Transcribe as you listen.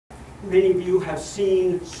Many of you have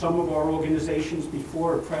seen some of our organizations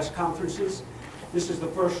before at press conferences. This is the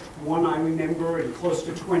first one I remember in close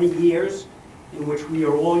to 20 years in which we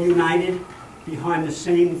are all united behind the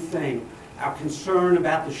same thing, our concern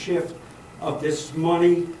about the shift of this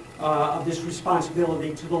money, of this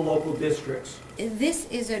responsibility to the local districts. This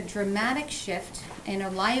is a dramatic shift in a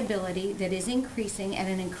liability that is increasing at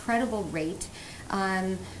an incredible rate.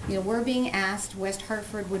 We're being asked, West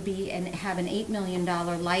Hartford would have an $8 million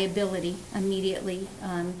liability immediately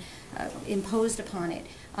imposed upon it.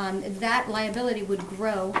 That liability would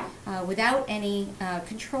grow without any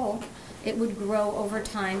control. It would grow over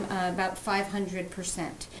time about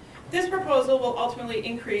 500%. This proposal will ultimately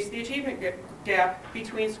increase the achievement gap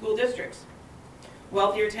between school districts.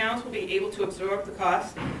 Wealthier towns will be able to absorb the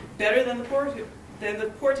cost better than the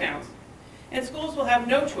poor towns, and schools will have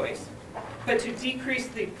no choice but to decrease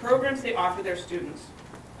the programs they offer their students.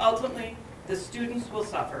 Ultimately, the students will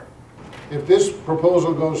suffer. If this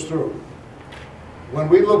proposal goes through, when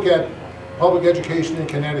we look at public education in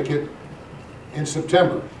Connecticut in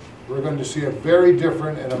September, we're going to see a very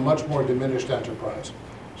different and a much more diminished enterprise.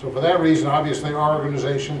 So for that reason, obviously our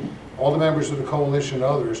organization, all the members of the coalition and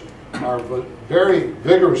others are very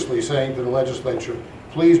vigorously saying to the legislature,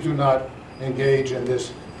 please do not engage in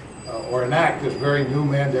this or enact this very new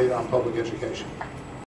mandate on public education.